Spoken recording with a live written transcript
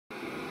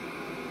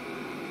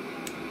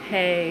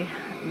Hey,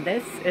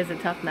 this is a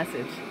tough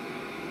message.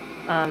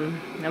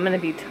 I'm going to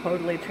be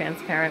totally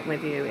transparent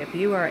with you. If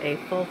you are a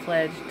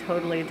full-fledged,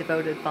 totally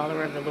devoted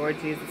follower of the Lord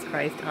Jesus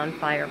Christ, on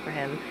fire for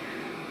Him,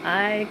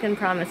 I can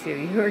promise you,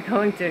 you are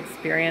going to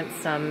experience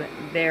some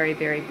very,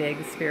 very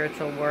big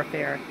spiritual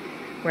warfare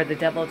where the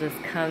devil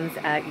just comes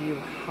at you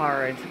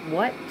hard.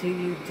 What do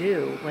you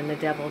do when the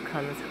devil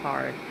comes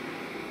hard?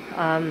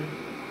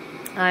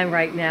 I'm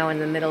right now in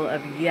the middle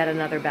of yet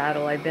another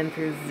battle. I've been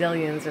through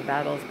zillions of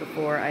battles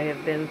before. I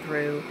have been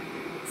through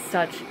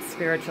such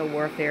spiritual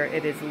warfare.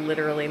 It is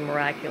literally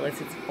miraculous.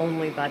 It's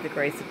only by the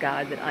grace of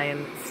God that I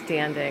am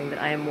standing,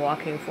 that I am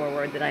walking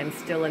forward, that I am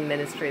still in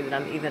ministry, that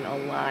I'm even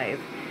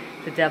alive.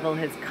 The devil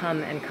has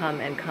come and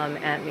come and come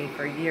at me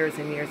for years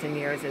and years and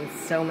years in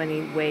so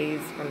many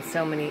ways, from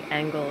so many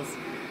angles,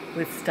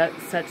 with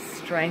such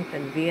strength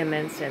and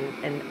vehemence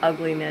and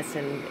ugliness,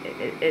 and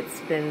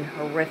it's been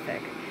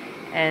horrific.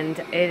 And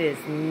it is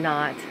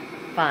not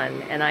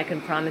fun. And I can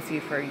promise you,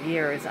 for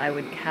years I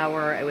would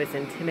cower, I was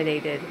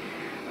intimidated,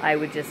 I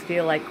would just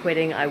feel like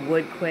quitting, I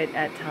would quit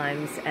at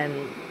times.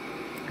 And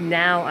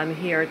now I'm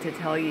here to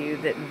tell you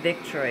that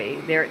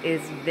victory, there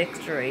is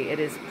victory. It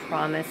is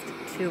promised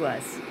to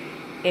us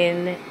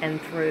in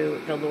and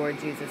through the Lord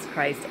Jesus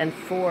Christ and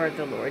for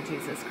the Lord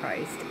Jesus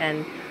Christ.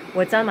 And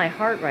what's on my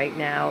heart right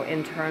now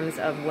in terms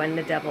of when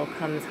the devil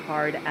comes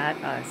hard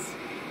at us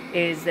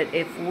is that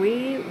if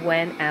we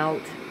went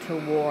out to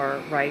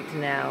war right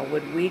now,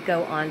 would we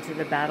go onto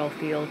the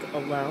battlefield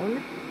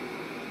alone,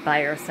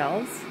 by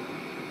ourselves,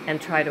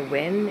 and try to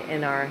win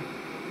in our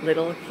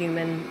little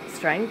human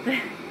strength?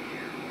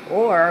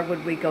 Or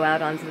would we go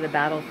out onto the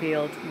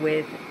battlefield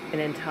with an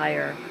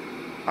entire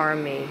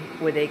army,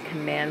 with a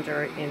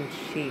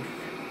commander-in-chief?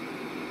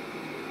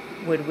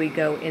 Would we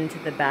go into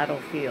the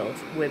battlefield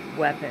with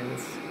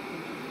weapons?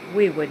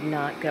 We would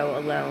not go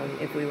alone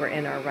if we were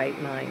in our right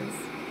minds.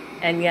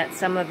 And yet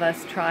some of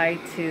us try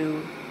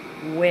to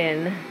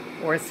win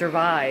or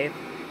survive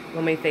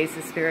when we face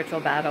a spiritual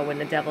battle, when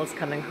the devil's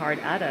coming hard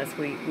at us.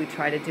 We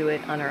try to do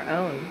it on our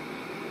own,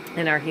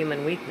 in our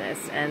human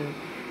weakness, and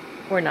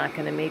we're not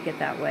going to make it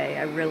that way.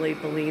 I really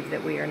believe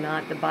that we are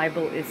not. The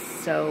Bible is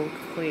so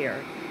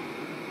clear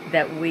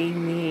that we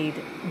need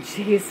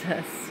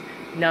Jesus,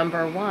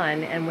 number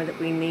one, and that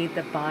we need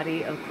the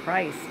body of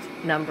Christ,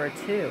 number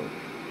two.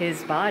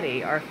 His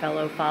body, our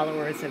fellow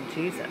followers of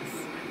Jesus.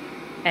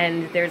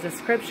 And there's a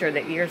scripture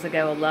that years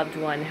ago a loved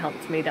one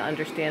helped me to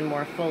understand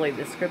more fully.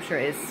 The scripture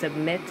is,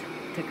 submit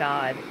to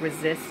God,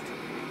 resist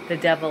the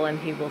devil, and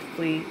he will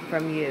flee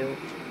from you.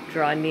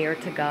 Draw near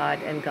to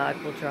God, and God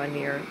will draw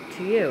near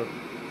to you.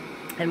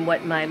 And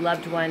what my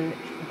loved one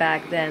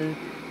back then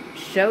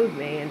showed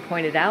me and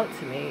pointed out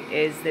to me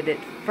is that it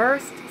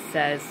first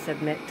says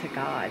submit to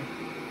God.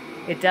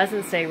 It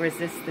doesn't say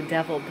resist the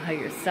devil by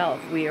yourself.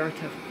 We are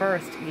to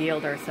first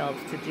yield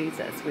ourselves to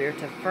Jesus. We are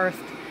to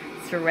first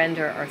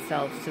surrender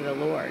ourselves to the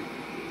Lord.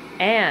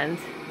 And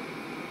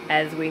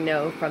as we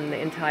know from the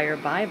entire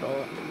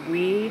Bible,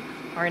 we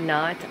are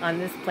not on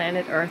this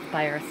planet Earth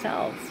by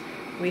ourselves.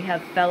 We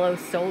have fellow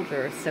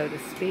soldiers, so to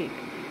speak.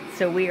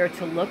 So we are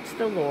to look to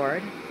the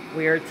Lord.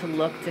 We are to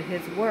look to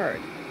His Word.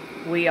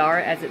 We are,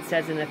 as it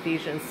says in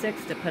Ephesians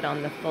 6, to put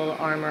on the full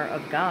armor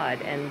of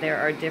God. And there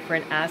are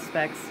different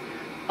aspects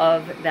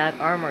of that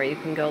armor. You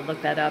can go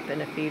look that up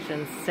in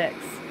Ephesians 6.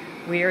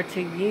 We are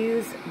to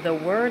use the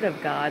Word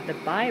of God, the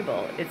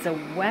Bible. It's a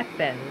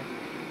weapon.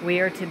 We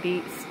are to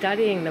be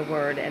studying the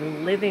Word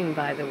and living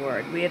by the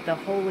Word. We have the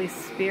Holy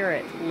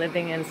Spirit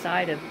living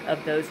inside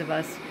of those of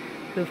us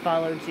who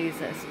follow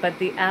Jesus. But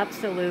the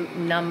absolute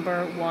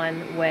number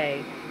one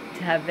way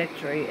to have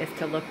victory is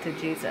to look to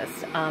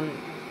Jesus. I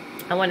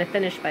want to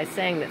finish by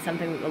saying that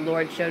something that the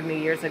Lord showed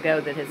me years ago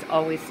that has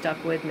always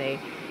stuck with me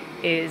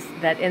is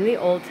that in the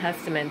Old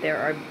Testament there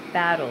are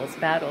battles,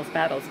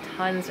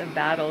 tons of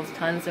battles,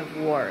 tons of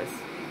wars.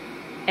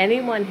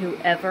 Anyone who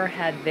ever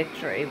had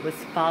victory was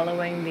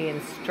following the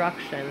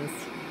instructions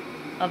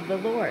of the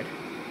Lord.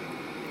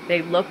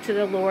 They looked to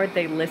the Lord,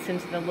 they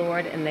listened to the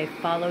Lord, and they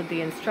followed the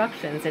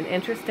instructions. And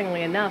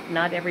interestingly enough,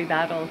 not every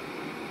battle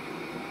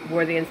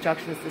were the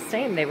instructions the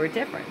same. They were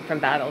different from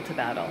battle to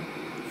battle.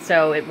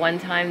 So at one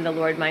time the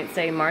Lord might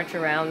say, march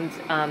around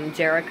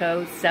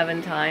Jericho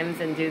 7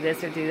 times and do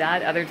this or do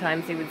that. Other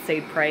times He would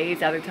say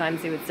praise. Other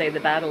times He would say the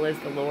battle is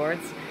the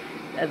Lord's.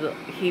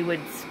 He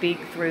would speak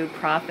through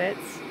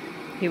prophets.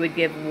 He would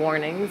give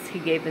warnings. He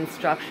gave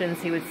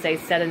instructions. He would say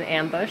set an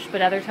ambush,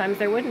 but other times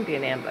there wouldn't be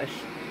an ambush.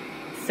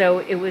 So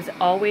it was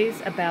always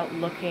about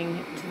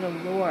looking to the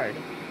Lord.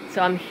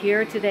 So I'm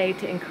here today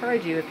to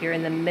encourage you, if you're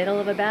in the middle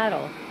of a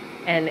battle,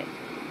 and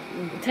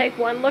take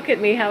one look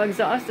at me, how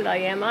exhausted I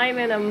am. I am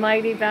in a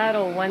mighty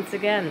battle once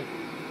again.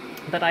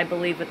 But I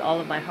believe with all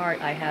of my heart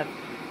I have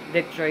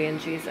victory in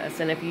Jesus.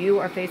 And if you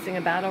are facing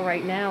a battle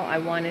right now, I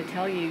want to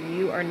tell you,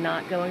 you are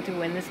not going to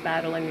win this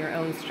battle in your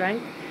own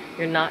strength.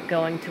 You're not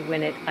going to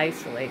win it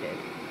isolated.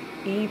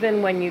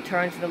 Even when you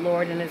turn to the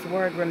Lord and His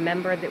Word,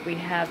 remember that we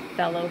have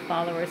fellow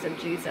followers of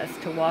Jesus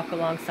to walk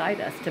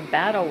alongside us, to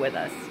battle with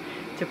us,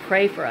 to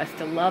pray for us,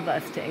 to love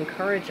us, to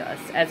encourage us,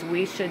 as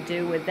we should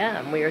do with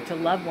them. We are to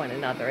love one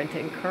another and to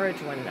encourage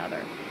one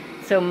another.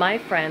 So my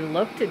friend,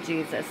 look to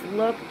Jesus.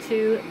 Look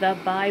to the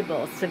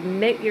Bible.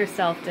 Submit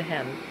yourself to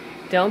him.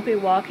 Don't be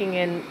walking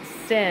in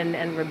sin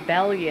and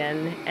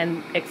rebellion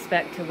and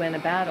expect to win a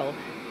battle.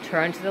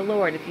 Turn to the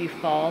Lord. If you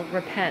fall,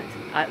 repent.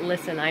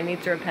 Listen, I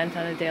need to repent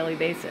on a daily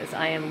basis.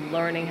 I am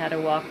learning how to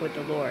walk with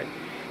the Lord.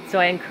 So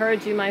I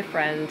encourage you, my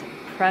friend,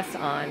 press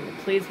on.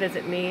 Please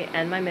visit me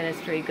and my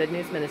ministry, Good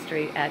News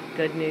Ministry, at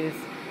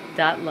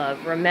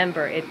goodnews.love.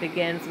 Remember, it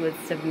begins with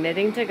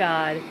submitting to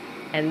God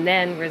and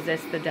then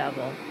resist the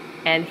devil,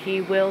 and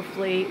he will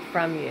flee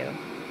from you.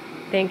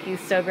 Thank you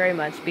so very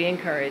much. Be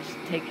encouraged.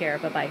 Take care.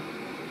 Bye-bye.